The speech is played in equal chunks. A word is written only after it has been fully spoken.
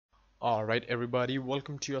Alright everybody,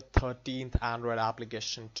 welcome to your 13th Android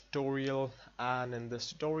application tutorial, and in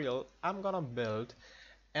this tutorial I'm gonna build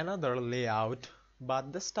another layout,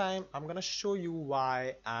 but this time I'm gonna show you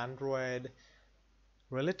why Android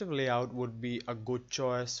relative layout would be a good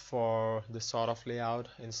choice for this sort of layout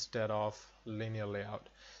instead of linear layout.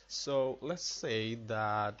 So let's say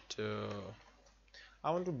that I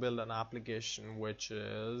want to build an application which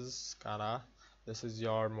is kinda, this is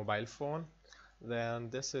your mobile phone, then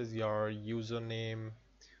this is your username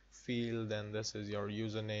field, then this is your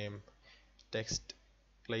username text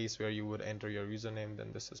place where you would enter your username,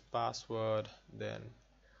 then this is password, then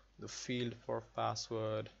the field for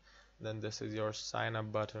password, then this is your sign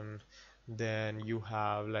up button, then you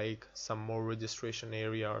have like some more registration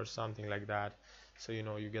area or something like that, so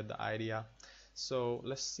you get the idea. So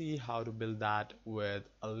let's see how to build that with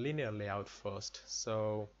a linear layout first.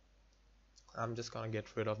 So I'm just gonna get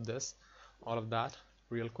rid of this, all of that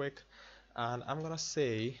real quick, and I'm gonna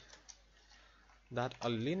say that a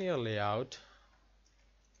linear layout,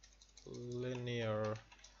 linear,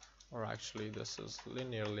 or actually this is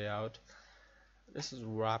linear layout, this is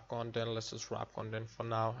wrap content, let's just wrap content for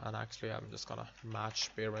now, and actually I'm just gonna match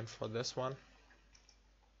parent for this one,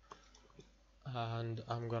 and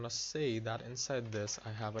I'm gonna say that inside this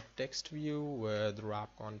I have a text view with wrap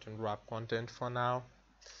content for now,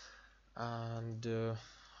 and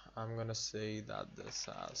I'm gonna say that this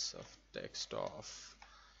has a text of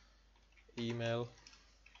email.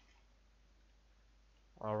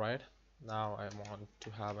 Alright, now I want to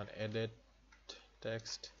have an edit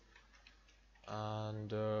text,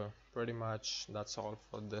 and pretty much that's all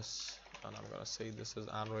for this, and I'm gonna say this is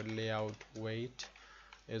Android layout weight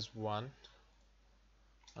is 1,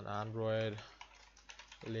 and Android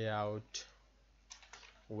layout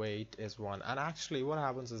weight is 1. And actually what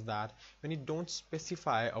happens is that when you don't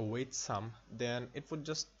specify a weight sum, then it would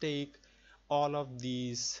just take all of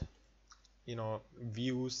these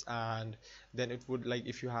views, and then it would, like,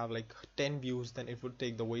 if you have like 10 views, then it would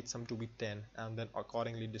take the weight sum to be 10 and then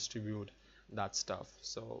accordingly distribute that stuff.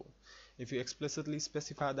 So if you explicitly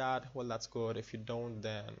specify that, well, that's good. If you don't,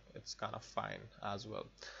 then it's kind of fine as well.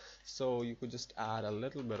 So you could just add a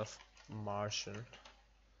little bit of margin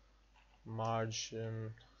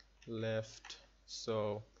left,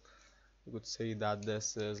 so you could say that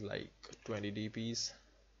this is like 20 dps,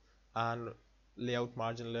 and layout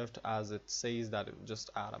margin left, as it says that it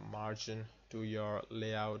just add a margin to your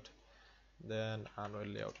layout. Then Android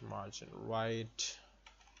layout margin right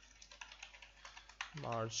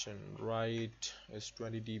is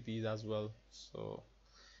 20 dps as well, so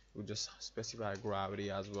you just specify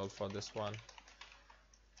gravity as well for this one.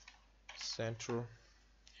 Center,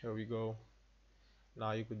 here we go.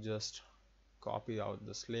 Now you could just copy out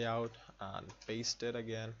this layout and paste it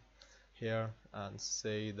again here and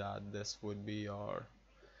say that this would be your,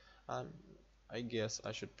 and I guess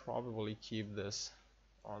I should probably keep this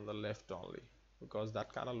on the left only, because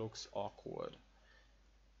that kind of looks awkward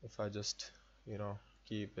if I just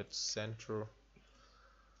keep it center.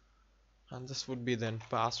 And this would be then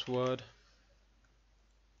password,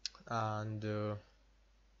 and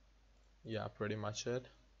yeah, pretty much it.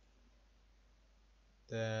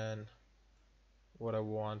 Then what I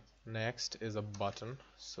want next is a button,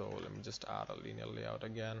 so let me just add a linear layout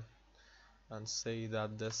again and say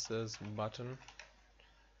that this is button,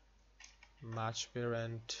 match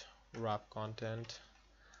parent, wrap content,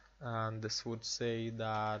 and this would say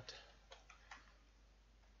that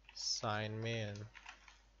sign main.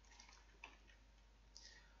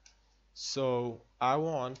 So I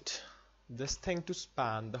want this thing to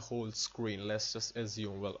span the whole screen. Let's just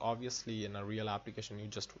assume, well, obviously in a real application you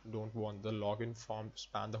just don't want the login form to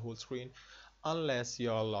span the whole screen unless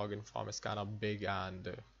your login form is kind of big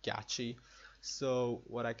and catchy. So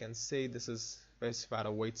what I can say, this is specified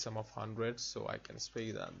a weight sum of 100, so I can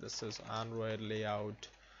say that this is Android layout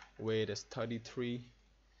weight is 33,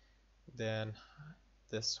 then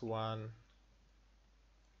this one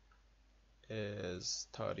is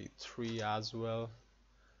 33 as well,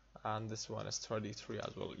 and this one is 33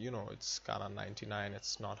 as well. It's kind of 99,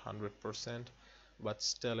 it's not 100%, but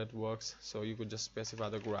still it works. So you could just specify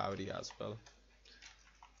the gravity as well,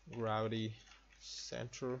 gravity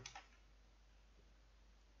center,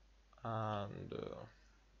 and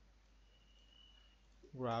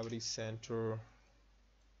gravity center,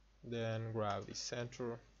 then gravity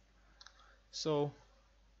center. So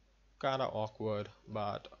kind of awkward,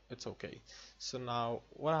 but it's okay. So now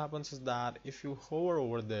what happens is that if you hover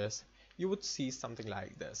over this, you would see something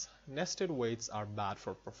like this: nested weights are bad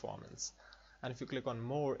for performance. And if you click on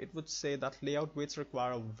more, it would say that layout weights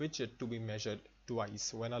require a widget to be measured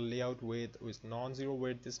twice. When a layout weight with non-zero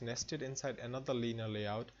weight is nested inside another linear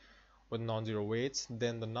layout with non-zero weights,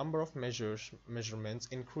 then the number of measurements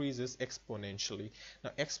increases exponentially.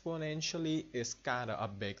 Now exponentially is kind of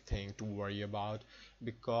a big thing to worry about,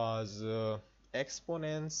 because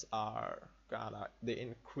exponents are kind of, they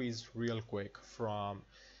increase real quick. From,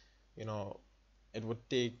 you know, it would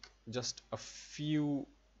take just a few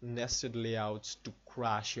nested layouts to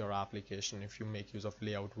crash your application if you make use of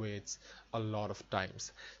layout weights a lot of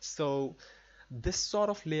times. So this sort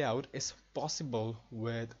of layout is possible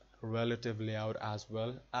with relative layout as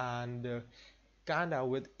well, and kinda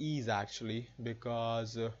with ease actually,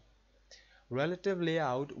 because relative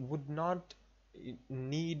layout would not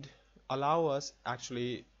need allow us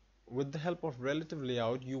actually, with the help of relative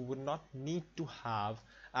layout you would not need to have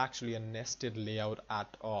actually a nested layout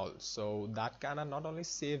at all. So that kinda not only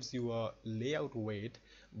saves you a layout weight,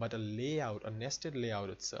 but a nested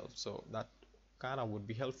layout itself. So that kinda would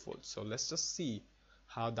be helpful. So let's just see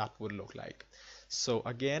how that would look like. So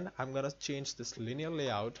again, I'm gonna change this linear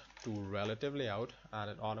layout to relative layout,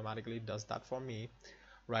 and it automatically does that for me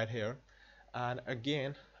right here. And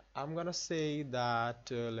again, I'm gonna say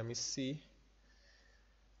that let me see.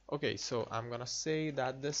 Okay, so I'm gonna say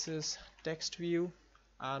that this is text view,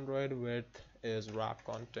 Android width is wrap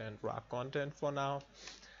content for now,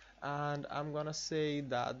 and I'm gonna say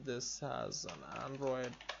that this has an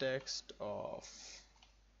Android text of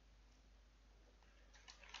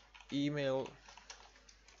email.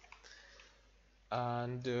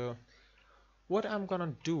 And what I'm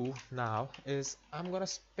gonna do now is I'm gonna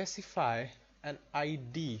specify an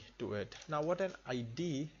ID to it. Now what an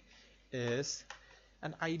ID is,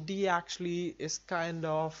 an ID actually is kind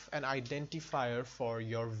of an identifier for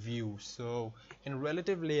your view. So in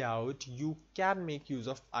relative layout you can make use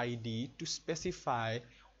of ID to specify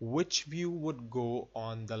which view would go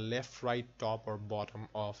on the left, right, top or bottom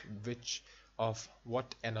of which of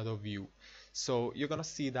what another view. So you're gonna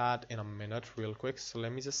see that in a minute real quick. So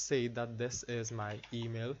let me just say that this is my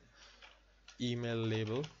email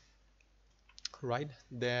label, right?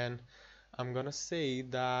 Then I'm gonna say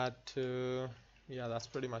that yeah, that's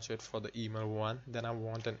pretty much it for the email one. Then I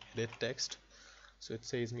want an edit text, so it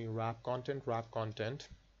says me wrap content,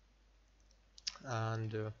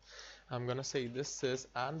 and I'm gonna say this is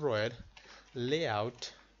Android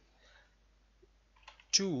layout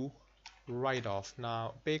to write off.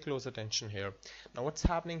 Now pay close attention here. Now what's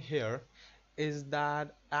happening here is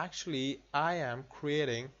that actually I am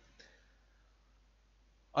creating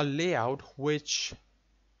a layout which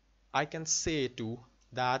I can say to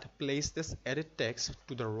that place this edit text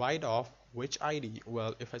to the right of which ID.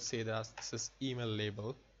 Well, if I say that this is email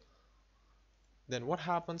label, then what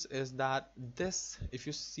happens is that this, if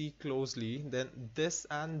you see closely, then this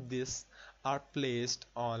and this are placed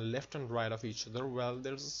on left and right of each other. Well,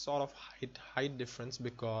 there's a sort of height difference,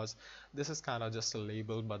 because this is kind of just a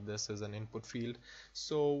label but this is an input field,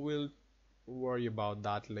 so we'll worry about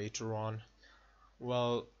that later on.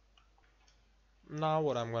 Well, now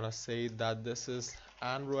what I'm gonna say that this is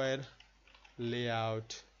Android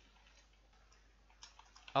layout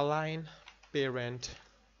align parent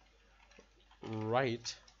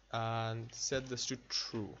right, and set this to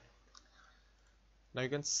true. Now you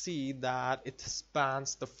can see that it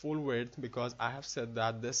spans the full width, because I have said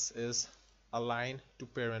that this is align to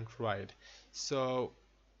parent right. So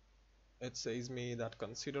it says me that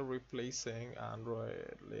consider replacing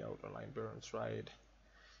Android layout align parents right,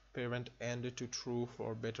 parent end to true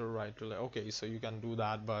for better right relay. Okay, so you can do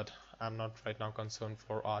that, but I'm not right now concerned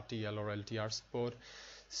for RTL or LTR support.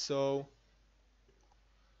 So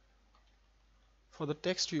for the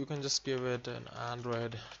text you can just give it an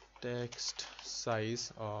Android text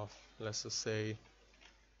size of, let's just say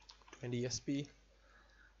 20 sp,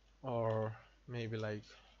 or maybe like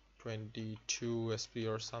 22 sp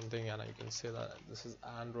or something, and you can say that this is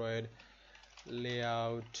Android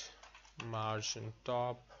layout margin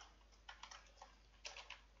top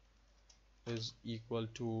is equal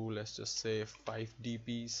to, let's just say 5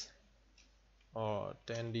 dps or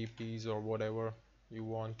 10 dps or whatever you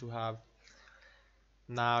want to have.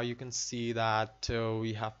 Now you can see that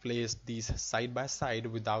we have placed these side by side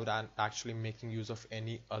without actually making use of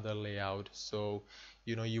any other layout. So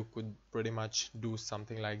you could pretty much do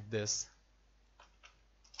something like this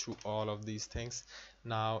to all of these things.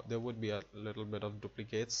 Now there would be a little bit of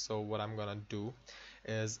duplicates, so what I'm gonna do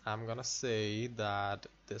is I'm gonna say that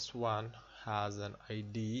this one has an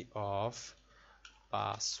ID of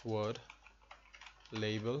password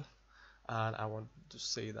label, and I want to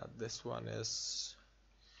say that this one is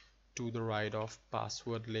to the right of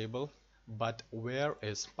password label, but where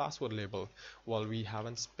is password label? Well, we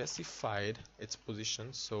haven't specified its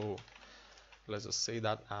position, so let's just say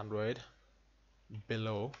that Android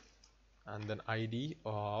below and then ID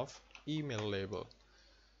of email label.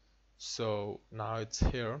 So now it's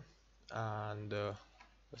here, and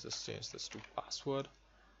let's just change this to password,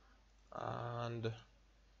 and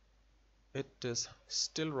it is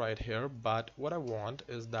still right here, but what I want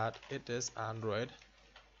is that it is Android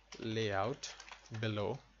layout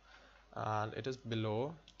below, and it is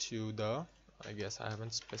below to the, I guess I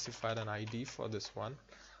haven't specified an ID for this one.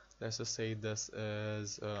 Let's just say this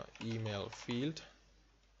is email field.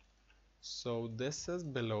 So this is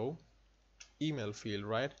below email field,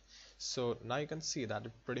 right? So now you can see that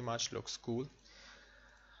it pretty much looks cool.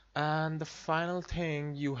 And the final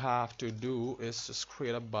thing you have to do is just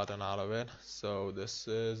create a button out of it. So this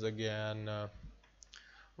is again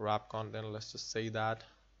wrap content, let's just say that,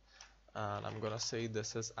 and I'm gonna say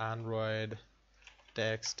this is Android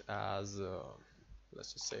text as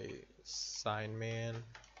let's just say sign main,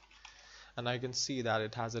 and I can see that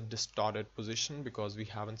it has a distorted position because we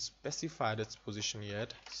haven't specified its position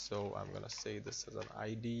yet. So I'm gonna say this is an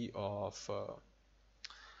ID of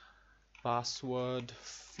password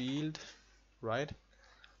field, right?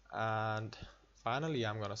 And finally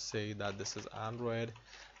I'm gonna say that this is Android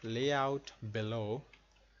layout below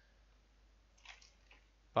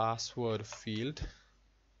password field,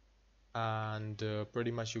 and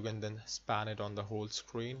pretty much you can then span it on the whole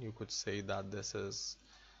screen. You could say that this is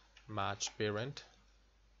match parent,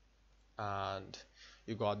 and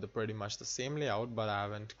you got the pretty much the same layout, but I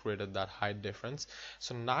haven't created that height difference.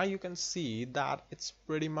 So now you can see that it's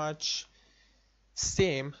pretty much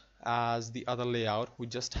same as the other layout. We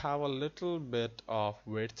just have a little bit of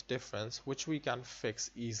width difference which we can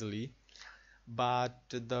fix easily, but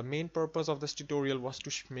the main purpose of this tutorial was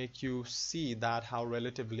to make you see that how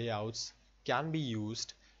relative layouts can be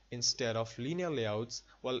used instead of linear layouts.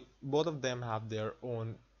 Well, both of them have their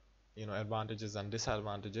own advantages and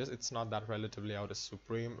disadvantages. It's not that relative layout is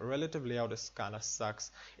supreme. Relative layout is kind of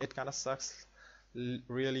sucks. It kind of sucks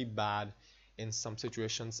really bad in some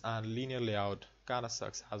situations, and linear layout kind of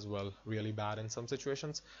sucks as well, really bad in some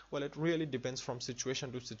situations. Well, it really depends from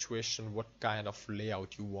situation to situation what kind of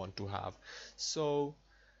layout you want to have. So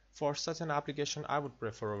for such an application I would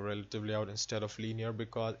prefer a relative layout instead of linear,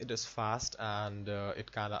 because it is fast and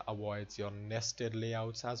it kind of avoids your nested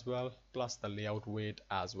layouts as well, plus the layout weight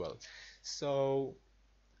as well. So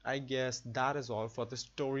I guess that is all for this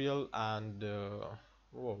tutorial, and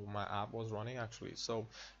whoa, my app was running actually. So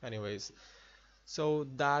anyways, so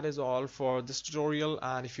that is all for this tutorial,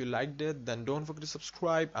 and if you liked it then don't forget to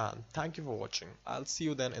subscribe, and thank you for watching. I'll see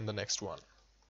you then in the next one.